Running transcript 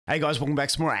Hey guys, welcome back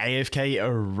to more AFK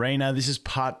Arena. This is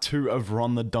part 2 of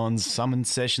Ron the Don's summon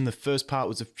session. The first part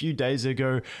was a few days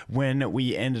ago when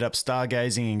we ended up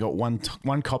stargazing and got one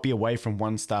copy away from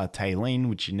 1-star Tailene,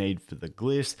 which you need for the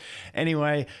glyphs.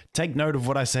 Anyway, take note of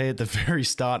what I say at the very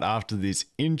start after this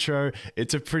intro.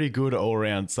 It's a pretty good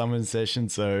all-around summon session,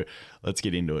 so let's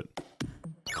get into it.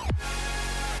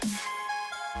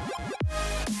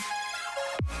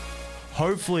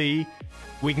 Hopefully,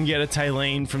 we can get a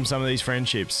Tailene from some of these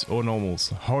friendships or normals.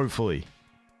 Hopefully.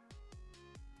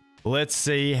 Let's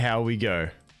see how we go.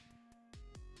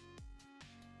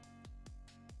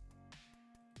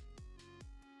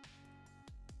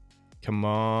 Come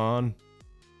on.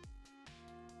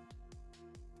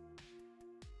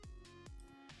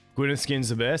 Gwyneth skin's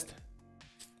the best.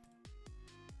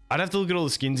 I'd have to look at all the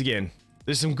skins again.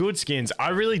 There's some good skins. I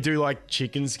really do like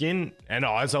chicken skin and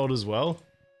Isold as well.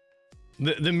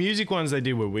 The music ones they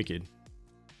did were wicked.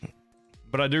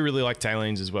 But I do really like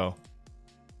Tailene's as well.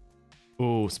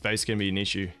 Ooh, space can be an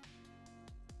issue.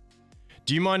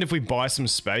 Do you mind if we buy some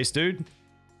space, dude?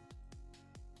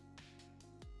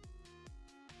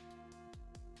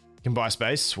 Can buy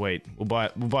space? Sweet. We'll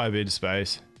buy a bit of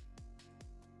space.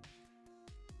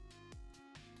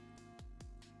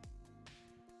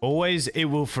 Always, it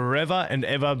will forever and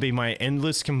ever be my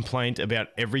endless complaint about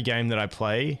every game that I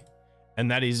play,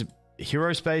 and that is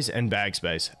hero space and bag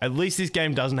space. At least this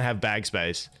game doesn't have bag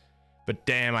space, but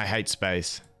damn, I hate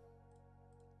space.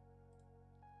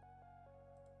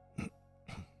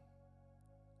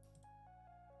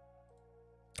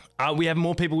 We have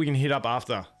more people we can hit up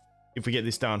after if we get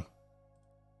this done,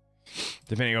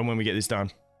 depending on when we get this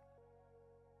done.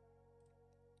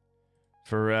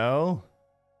 Pharrell.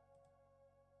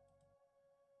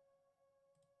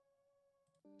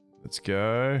 Let's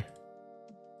go.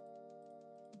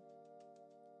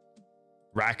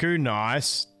 Raku,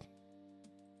 nice.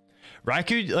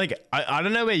 Raku, like, I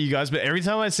don't know about you guys, but every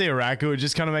time I see a Raku, it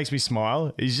just kind of makes me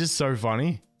smile. He's just so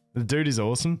funny. The dude is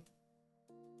awesome.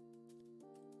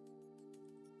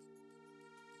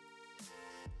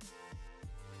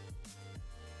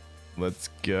 Let's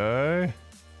go.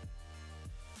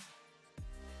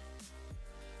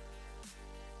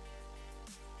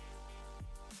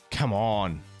 Come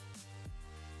on.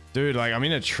 Dude, like, I'm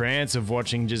in a trance of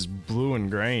watching just blue and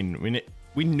green.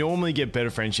 We normally get better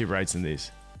friendship rates than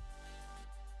this.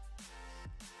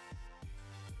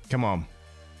 Come on.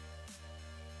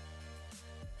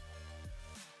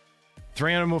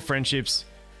 300 more friendships.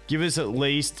 Give us at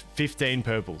least 15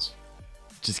 purples.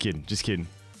 Just kidding, just kidding.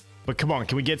 But come on,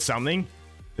 can we get something?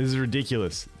 This is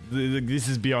ridiculous. This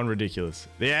is beyond ridiculous.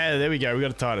 Yeah, there we go. We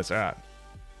got a Titus. All right.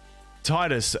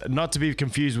 Titus, not to be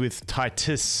confused with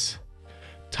Titus.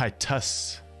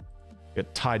 Titus. We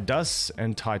got Tidus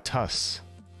and Titus.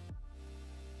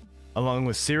 Along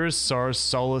with Cirrus, Saurus,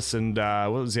 Solus, and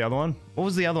what was the other one? What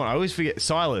was the other one? I always forget.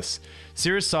 Silas.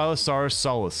 Cirrus, Silas, Saurus,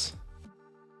 Solus.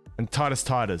 And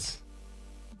Titus.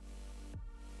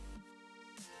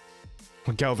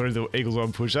 We'll go through the Eagles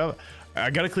on push up. I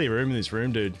got a clear room in this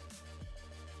room, dude.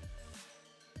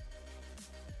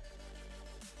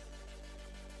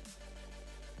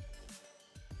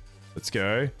 Let's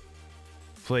go.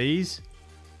 Please.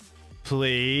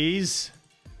 Please.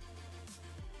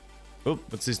 Oh,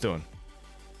 what's this doing?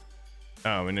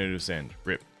 Oh, we need to send.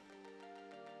 Rip.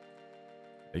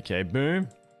 Okay, boom.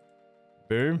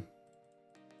 Boom.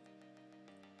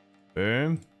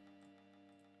 Boom.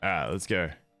 Alright, let's go.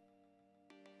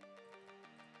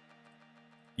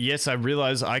 Yes, I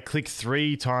realize I clicked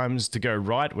 3 times to go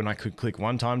right when I could click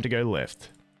 1 time to go left.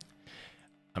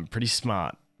 I'm pretty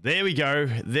smart. There we go.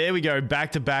 There we go.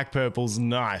 Back to back purples.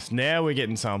 Nice. Now we're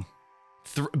getting some.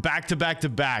 Back to back to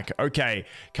back. Okay.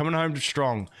 Coming home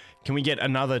strong. Can we get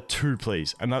another 2,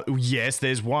 please? Another. Yes,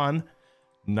 there's 1.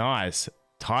 Nice.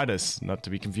 Titus. Not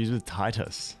to be confused with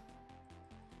Titus.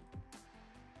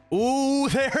 Ooh,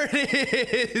 there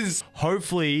it is.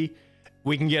 Hopefully,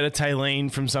 we can get a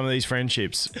Tailene from some of these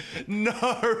friendships. No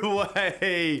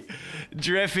way.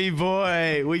 Dreffy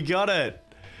boy. We got it.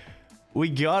 We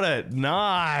got it.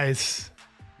 Nice.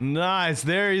 Nice.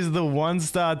 There is the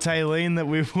 1-star Tailene that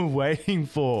we were waiting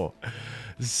for.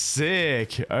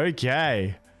 Sick.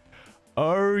 Okay.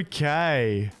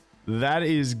 Okay. That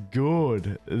is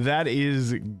good. That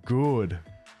is good.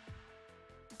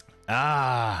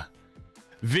 Ah.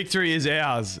 Victory is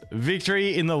ours.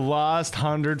 Victory in the last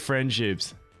 100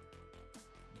 friendships.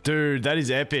 Dude, that is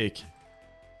epic.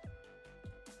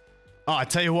 Oh, I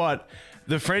tell you what.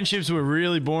 The friendships were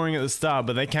really boring at the start,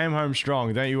 but they came home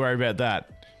strong. Don't you worry about that.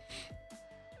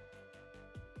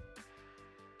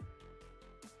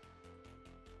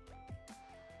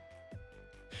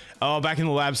 Oh, back in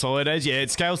the lab solo days? Yeah,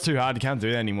 it scales too hard. You can't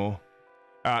do that anymore.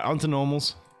 Alright, on to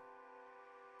normals.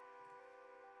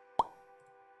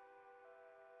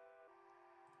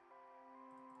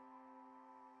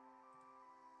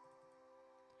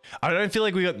 I don't feel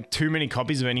like we got too many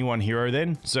copies of any one hero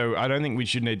then, so I don't think we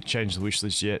should need to change the wish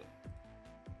list yet.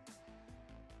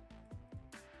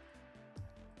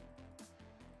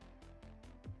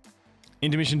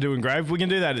 Intermission to engrave. We can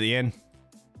do that at the end.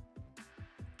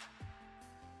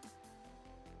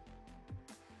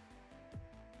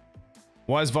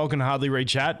 Why is Vulcan hardly read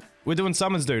chat? We're doing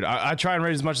summons, dude. I try and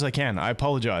read as much as I can. I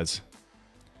apologize.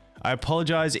 I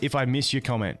apologize if I miss your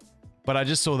comment. But I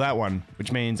just saw that one,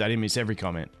 which means I didn't miss every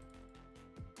comment.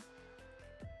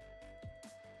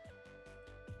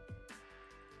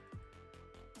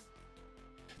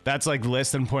 That's like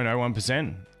less than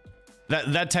 0.01%.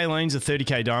 That Taylor's a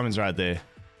 30k diamonds right there.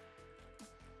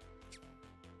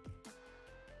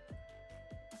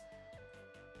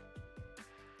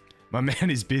 My man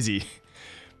is busy.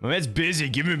 My man's busy.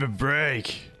 Give him a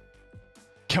break.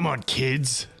 Come on,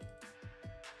 kids.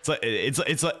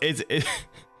 It's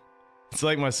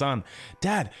like my son.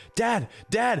 Dad.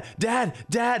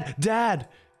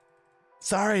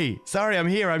 Sorry, I'm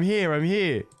here.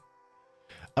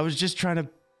 I was just trying to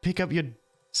pick up your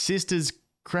sister's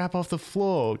crap off the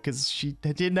floor because she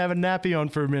didn't have a nappy on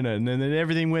for a minute and then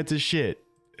everything went to shit.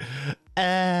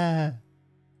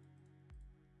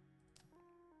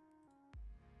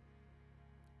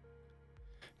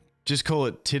 Just call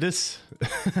it Titus.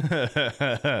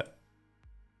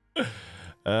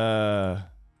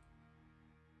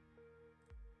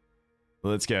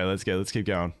 Let's keep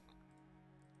going.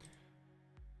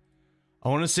 I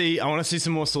want to see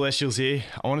some more celestials here.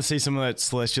 I want to see some of that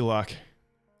celestial luck.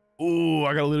 Ooh,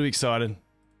 I got a little excited.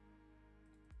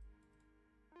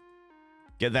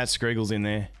 Get that Skriggles in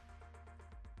there.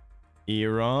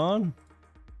 Eron.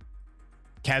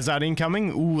 Khazard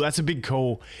incoming. Ooh, that's a big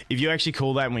call. If you actually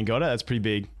call that and we got it, that's pretty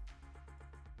big.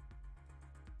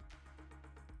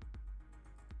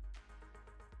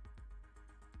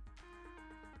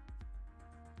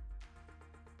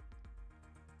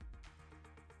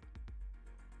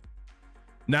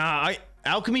 Nah,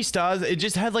 Alchemy Stars, it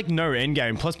just had like no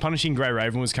endgame. Plus Punishing Grey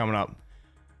Raven was coming up.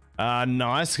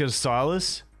 Nice, got a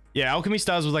Silas. Yeah, Alchemy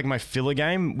Stars was like my filler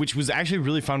game, which was actually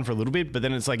really fun for a little bit, but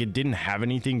then it's like it didn't have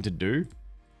anything to do.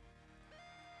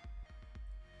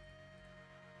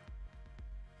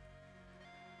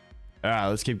 Alright,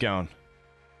 let's keep going.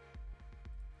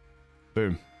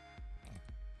 Boom.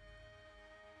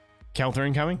 Kelther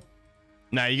incoming?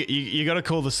 No, you gotta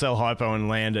call the Cell Hypo and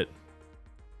land it.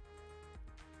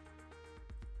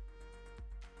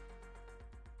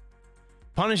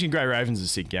 Punishing Grey Raven's a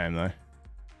sick game though.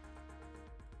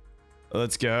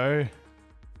 Let's go.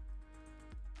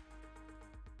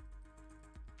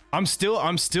 I'm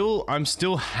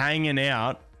still hanging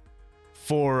out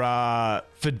for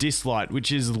Dislight,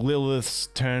 which is Lilith's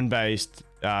turn-based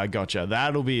gotcha.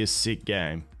 That'll be a sick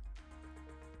game.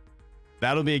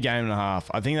 That'll be a game and a half.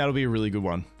 I think that'll be a really good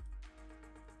one.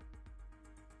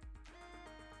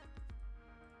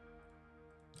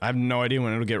 I have no idea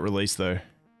when it'll get released though.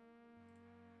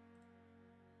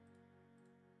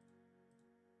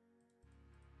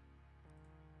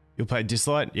 You'll play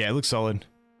Dislight? Yeah, it looks solid.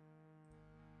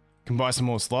 Can buy some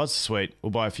more slots? Sweet. We'll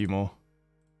buy a few more.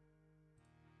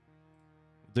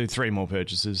 Do 3 more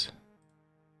purchases.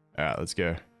 Alright, let's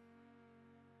go.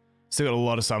 Still got a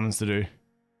lot of summons to do.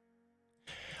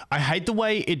 I hate the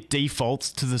way it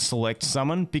defaults to the select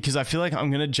summon because I feel like I'm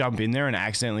going to jump in there and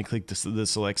accidentally click the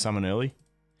select summon early.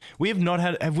 We have not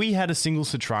had... Have we had a single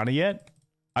Citrana yet?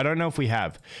 I don't know if we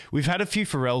have. We've had a few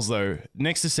Pharrells though.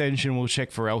 Next Ascension, we'll check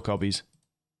Pharrell copies.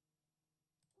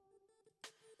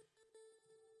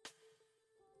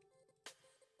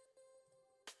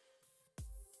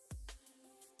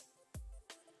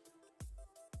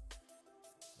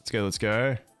 Let's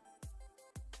go.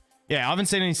 Yeah, I haven't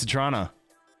seen any Citrana.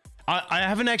 I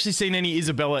haven't actually seen any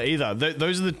Isabella either.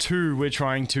 Those are the 2 we're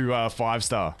trying to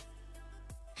 5-star.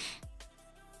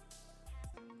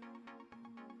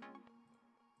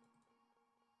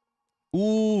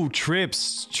 Ooh,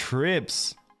 trips.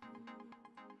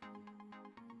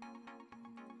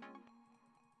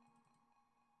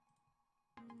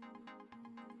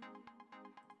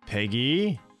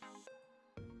 Peggy.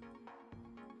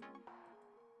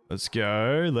 Let's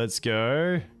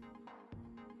go.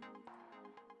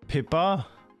 Pippa.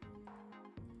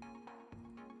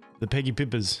 The Peggy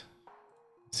Pippas.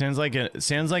 Sounds like a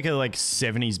like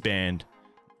 70s band.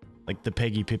 Like the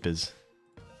Peggy Pippas.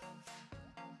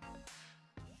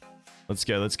 Let's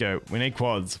go. We need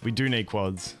quads. We do need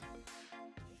quads.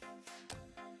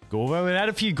 Gorvo. It had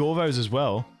a few Gorvos as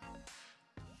well.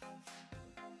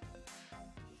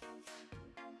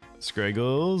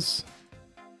 Scraggles.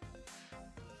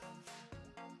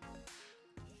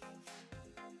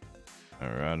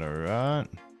 Alright, alright.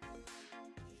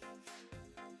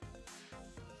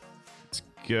 Let's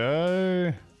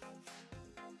go.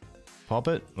 Pop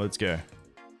it. Let's go.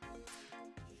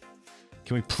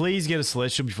 Can we please get a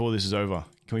Celestial before this is over?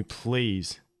 Can we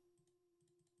please?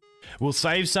 We'll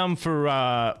save some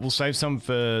for select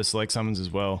summons as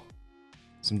well.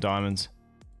 Some diamonds.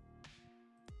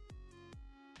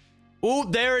 Oh,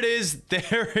 there it is.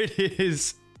 There it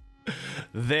is.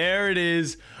 There it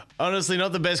is. Honestly,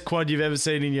 not the best quad you've ever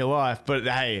seen in your life, but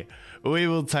hey, we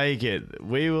will take it.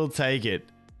 We will take it.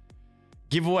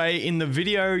 Giveaway in the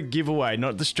video giveaway,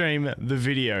 not the stream, the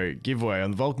video giveaway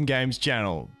on the Vulcan Games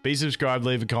channel. Be subscribed,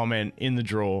 leave a comment in the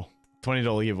draw.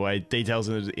 $20 giveaway, details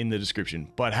in the description.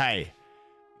 But hey,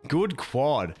 good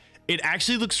quad. It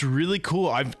actually looks really cool.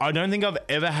 I don't think I've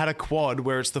ever had a quad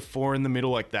where it's the 4 in the middle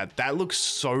like that. That looks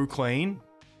so clean.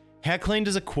 How clean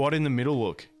does a quad in the middle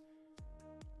look?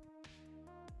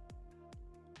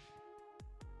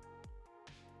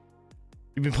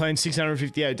 You've been playing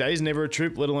 658 days, never a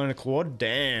troop, let alone a quad?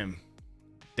 Damn.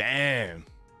 Damn.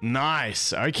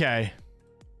 Nice. Okay.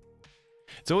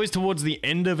 It's always towards the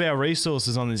end of our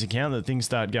resources on this account that things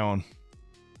start going.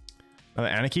 Another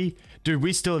Anarchy? Dude,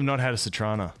 we still have not had a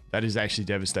Citrana. That is actually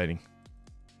devastating.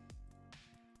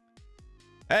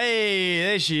 Hey,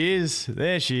 there she is.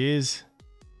 There she is.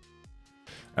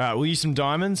 Alright, we'll use some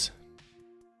diamonds.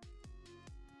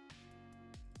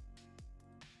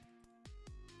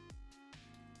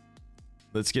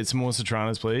 Let's get some more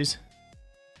Citranas, please.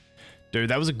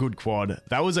 Dude, that was a good quad.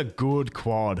 That was a good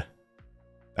quad.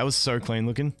 That was so clean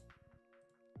looking.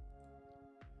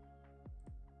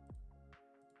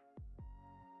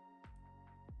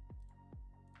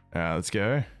 Let's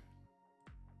go.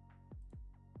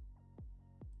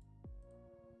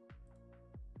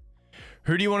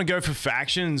 Who do you want to go for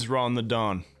factions, Ron the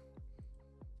Don?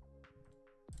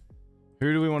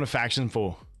 Who do we want a faction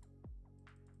for?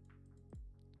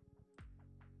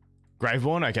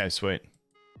 Graveborn? Okay, sweet.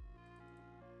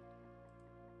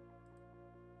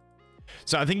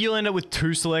 So I think you'll end up with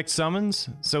 2 select summons.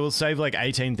 So we'll save like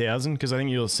 18,000 because I think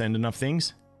you'll send enough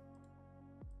things.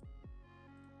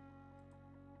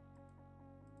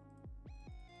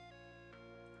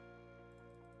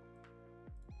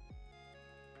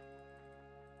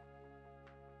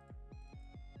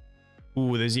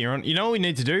 Ooh, there's Euron. You know what we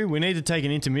need to do? We need to take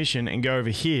an intermission and go over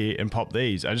here and pop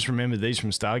these. I just remembered these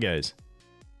from Stargaze.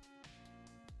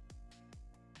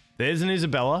 There's an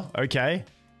Isabella. Okay.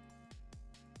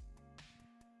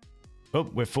 Oh,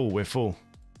 we're full. We're full.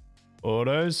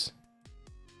 Autos.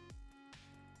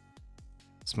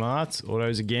 Smarts.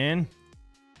 Autos again.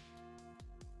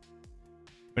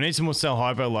 We need some more Cell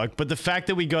Hypo luck. But the fact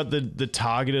that we got the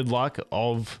targeted luck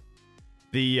of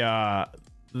the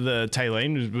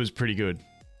Taylene was pretty good.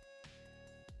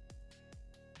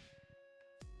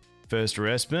 First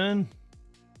Respin.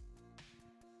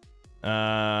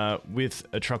 With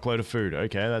a truckload of food.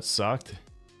 Okay, that sucked.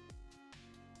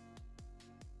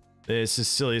 There's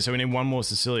Cecilia, so we need one more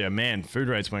Cecilia. Man, food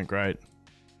rates went great.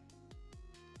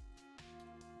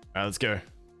 Alright, let's go. A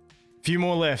few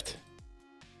more left.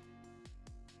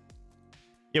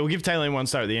 Yeah, we'll give Taylene one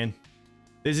star at the end.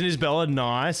 There's an Isabella,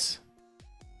 nice.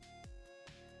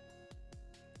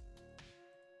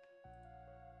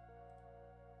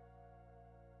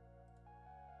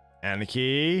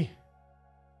 Anarchy.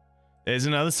 There's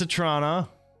another Citrana.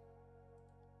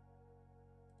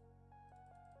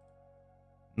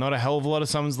 Not a hell of a lot of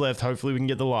summons left. Hopefully we can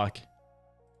get the luck.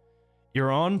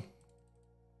 You're on.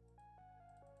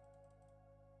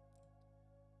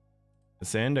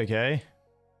 Ascend, okay.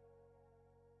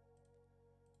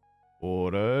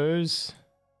 Autos.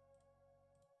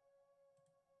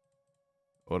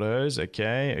 Autos,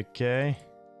 okay, okay.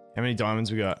 How many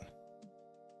diamonds we got?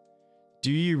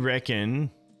 Do you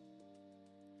reckon...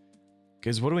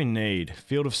 Because what do we need?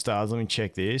 Field of Stars, let me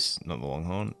check this. Not the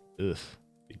Longhorn. Ugh,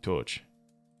 big torch.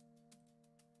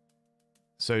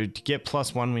 So to get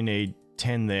 +1 we need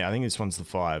 10 there. I think this one's the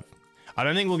 5. I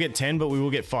don't think we'll get 10, but we will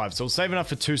get 5. So we'll save enough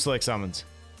for 2 select summons.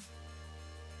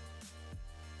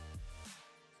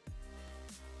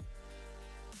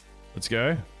 Let's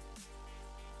go.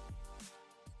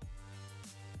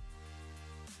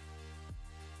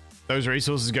 Those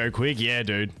resources go quick. Yeah,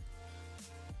 dude.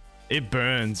 It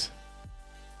burns.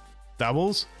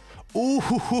 Doubles.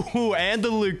 Ooh, and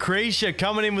the Lucretia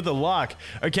coming in with the luck.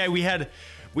 Okay, we had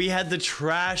We had the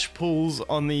trash pulls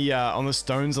on the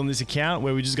stones on this account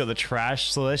where we just got the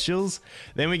trash celestials.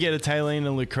 Then we get a Tailene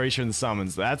and Lucretia in the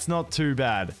summons. That's not too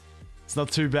bad. It's not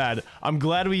too bad. I'm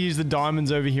glad we used the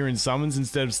diamonds over here in summons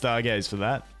instead of Stargaze for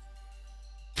that.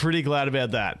 Pretty glad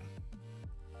about that.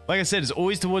 Like I said, it's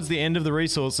always towards the end of the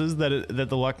resources that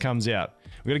the luck comes out.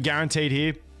 We got a guaranteed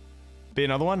here. Be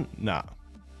another one? Nah.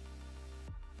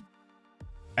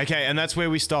 Okay, and that's where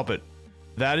we stop it.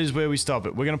 That is where we stop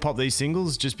it. We're gonna pop these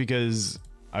singles just because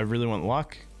I really want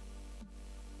luck.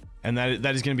 And that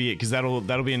is gonna be it, because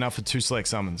that'll be enough for 2 select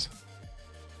summons.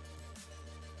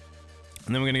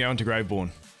 And then we're gonna go into Graveborn.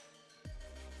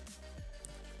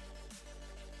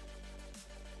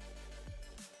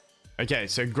 Okay,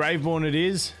 so Graveborn it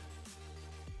is.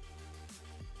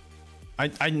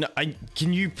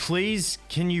 Can you please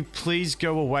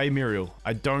go away, Muriel?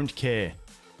 I don't care.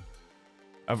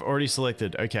 I've already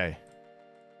selected. Okay.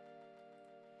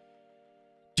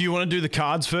 Do you want to do the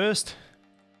cards first?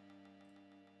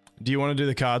 Do you want to do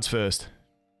the cards first?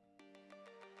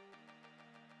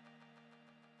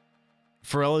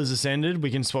 Pharrell is ascended. We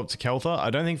can swap to Keltha.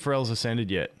 I don't think Pharrell's ascended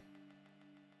yet.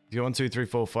 You got 1, 2, 3,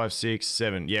 4, 5, 6,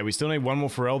 7. Yeah, we still need one more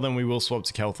Pharrell, then we will swap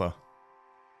to Keltha.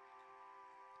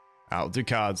 I'll do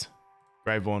cards.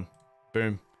 Graveborn.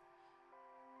 Boom.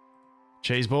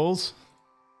 Cheese balls.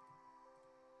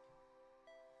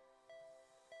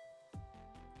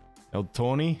 El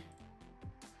Tawny.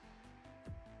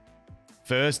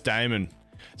 First Daemon.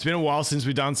 It's been a while since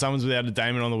we've done summons without a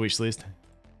Daemon on the wish list.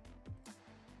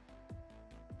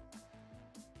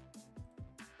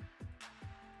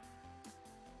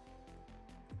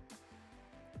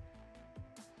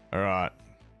 Alright.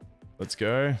 Let's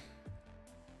go.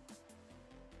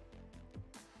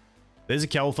 There's a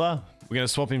Keltha. We're going to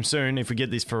swap him soon if we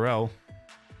get this Pharrell.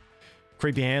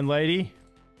 Creepy Hand Lady.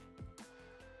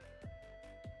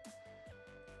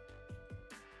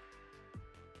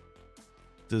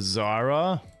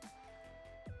 Desira.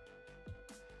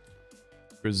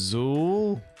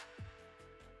 Grizzle.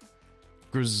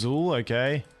 Grizzle,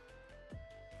 okay.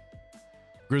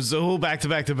 Grizzle back to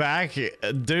back to back.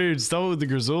 Dude, stop with the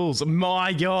Grizzles.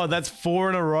 My god, that's 4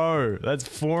 in a row. That's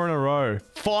 4 in a row.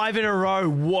 5 in a row.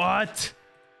 What?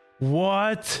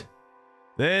 What?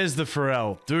 There's the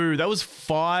Pharrell. Dude, that was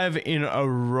 5 in a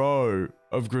row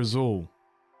of Grizzle.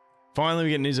 Finally, we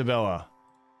get an Isabella.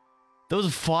 That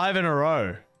was 5 in a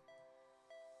row.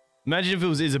 Imagine if it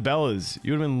was Isabella's.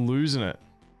 You would have been losing it.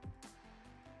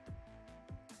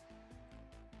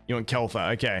 You want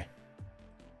Keltha. Okay.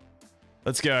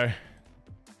 Let's go.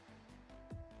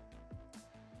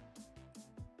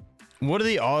 What are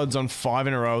the odds on 5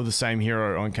 in a row of the same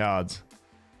hero on cards?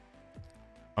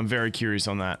 I'm very curious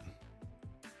on that.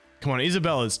 Come on,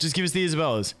 Isabella's. Just give us the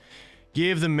Isabella's.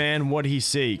 Give the man what he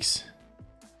seeks.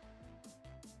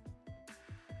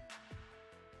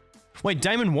 Wait,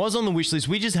 Damon was on the wish list.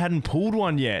 We just hadn't pulled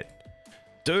one yet.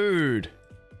 Dude.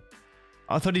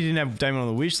 I thought he didn't have Damon on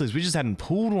the wish list. We just hadn't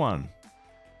pulled one.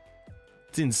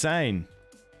 It's insane.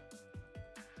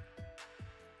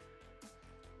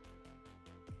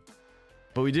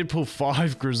 But we did pull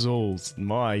 5 Grizzles.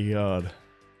 My god.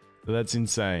 That's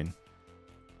insane.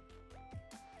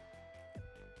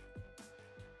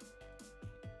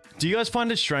 Do you guys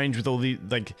find it strange with all the,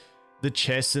 like, the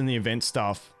chests and the event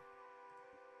stuff?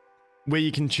 Where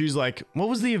you can choose, like, what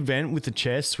was the event with the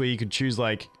chests where you could choose,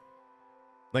 like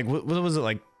what was it,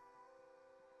 like,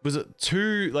 was it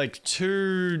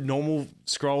 2 normal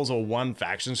scrolls or 1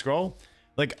 faction scroll?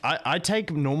 Like, I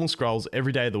take normal scrolls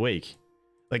every day of the week.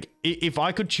 Like, if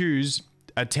I could choose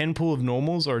a 10 pool of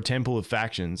normals or a 10 pool of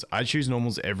factions, I choose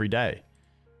normals every day.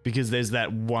 Because there's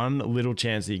that one little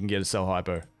chance that you can get a cell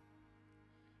hypo.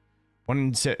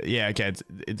 Yeah, okay,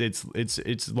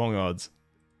 it's long odds,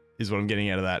 is what I'm getting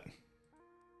out of that.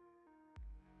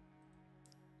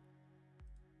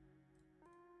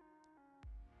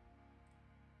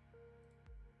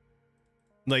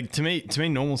 Like, to me,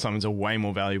 normal summons are way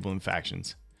more valuable than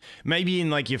factions. Maybe in,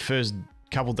 like, your first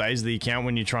couple days of the account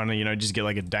when you're trying to, you know, just get,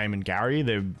 like, a Daemon Gary,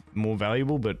 they're more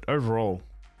valuable, but overall.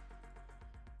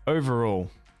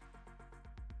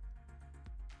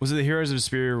 Was it the Heroes of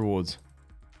Superior Rewards?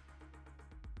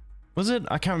 Was it?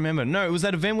 I can't remember. No, it was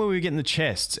that event where we were getting the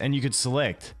chests and you could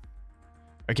select.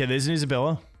 Okay, there's an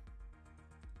Isabella.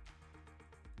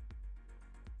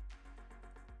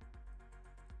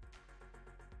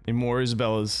 And more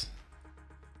Isabellas.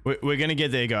 We're gonna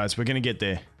get there, guys. We're gonna get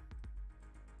there.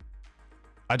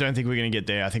 I don't think we're gonna get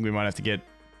there. I think we might have to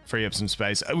free up some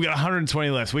space. We got 120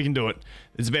 left. We can do it.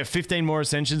 There's about 15 more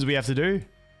ascensions we have to do.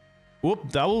 Whoop,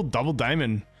 double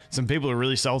Daemon. Some people are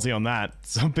really salty on that.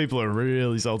 Some people are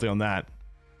really salty on that.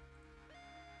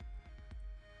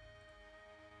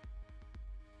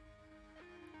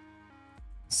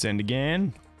 Send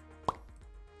again.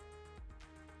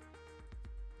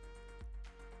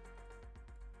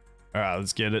 Alright,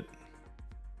 let's get it.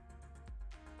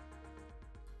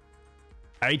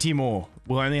 80 more.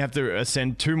 We'll only have to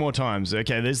ascend 2 more times.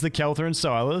 Okay, there's the Kelther and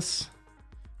Silas.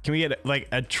 Can we get like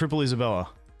a triple Isabella?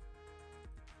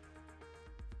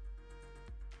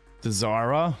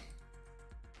 Desira.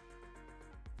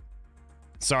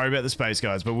 Sorry about the space,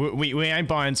 guys, but we ain't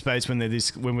buying space when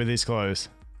we're this close.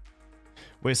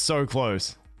 We're so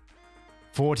close.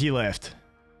 40 left.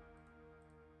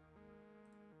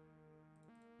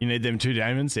 You need them 2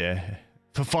 diamonds? Yeah.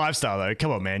 For 5-star though.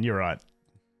 Come on, man. You're right.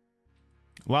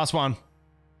 Last one.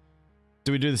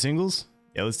 Do we do the singles?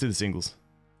 Yeah, let's do the singles.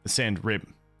 Ascend. Rip.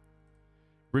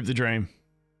 Rip the dream.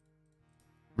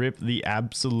 Rip the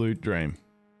absolute dream.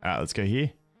 Alright, let's go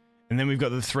here. And then we've got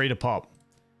the 3 to pop.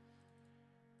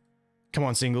 Come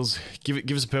on, singles. Give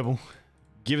us a purple.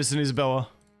 Give us an Isabella.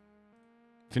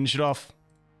 Finish it off.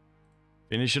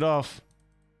 Finish it off.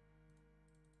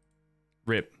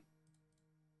 Rip.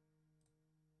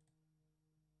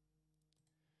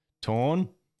 Torn.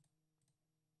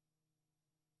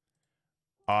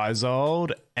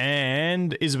 Isold.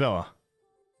 And Isabella.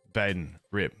 Baden.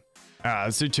 Rip.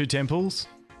 Let's do 2 temples.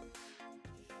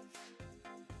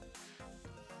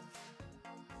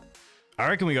 I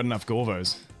reckon we got enough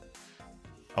Gorvos.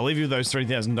 I'll leave you with those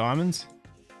 3,000 diamonds.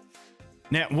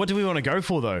 Now, what do we want to go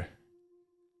for, though?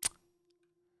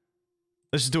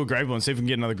 Let's just do a grave one, see if we can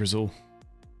get another Grizzle.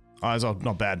 Isold,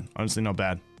 not bad. Honestly, not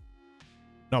bad.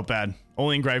 Not bad.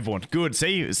 All in grave one. Good.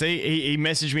 See, he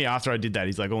messaged me after I did that.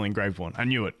 He's like, all in grave one. I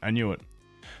knew it. I knew it.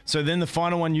 So then the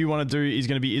final one you want to do is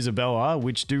going to be Isabella,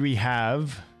 which do we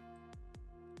have?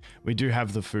 We do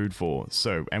have the food for.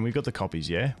 So, and we've got the copies,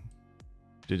 yeah?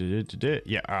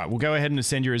 Yeah, all right. We'll go ahead and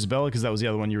send your Isabella because that was the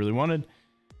other one you really wanted.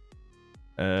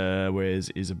 Where's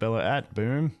Isabella at?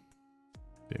 Boom.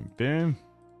 Boom, boom.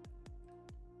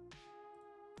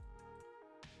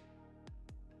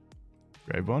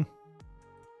 Grave one.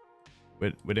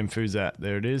 Where them food's at?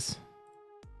 There it is.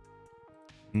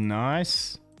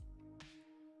 Nice.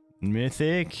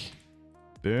 Mythic.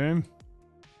 Boom.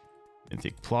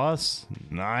 Mythic plus.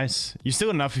 Nice. You still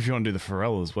got enough if you want to do the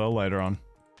Pharrell as well later on.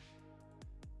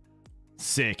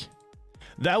 Sick.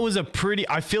 That was a pretty...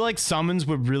 I feel like summons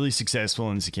were really successful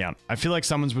in this account. I feel like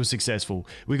summons were successful.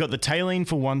 We got the Tailene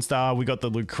for 1-star. We got the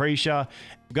Lucretia.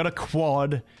 We got a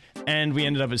quad. And we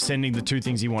ended up ascending the 2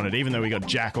 things he wanted. Even though we got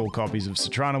jack all copies of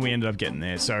Citrana, we ended up getting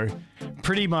there. So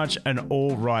pretty much an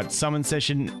all-right summon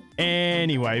session.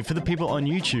 Anyway, for the people on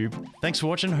YouTube, thanks for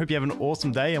watching. Hope you have an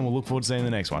awesome day. And we'll look forward to seeing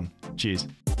the next one. Cheers.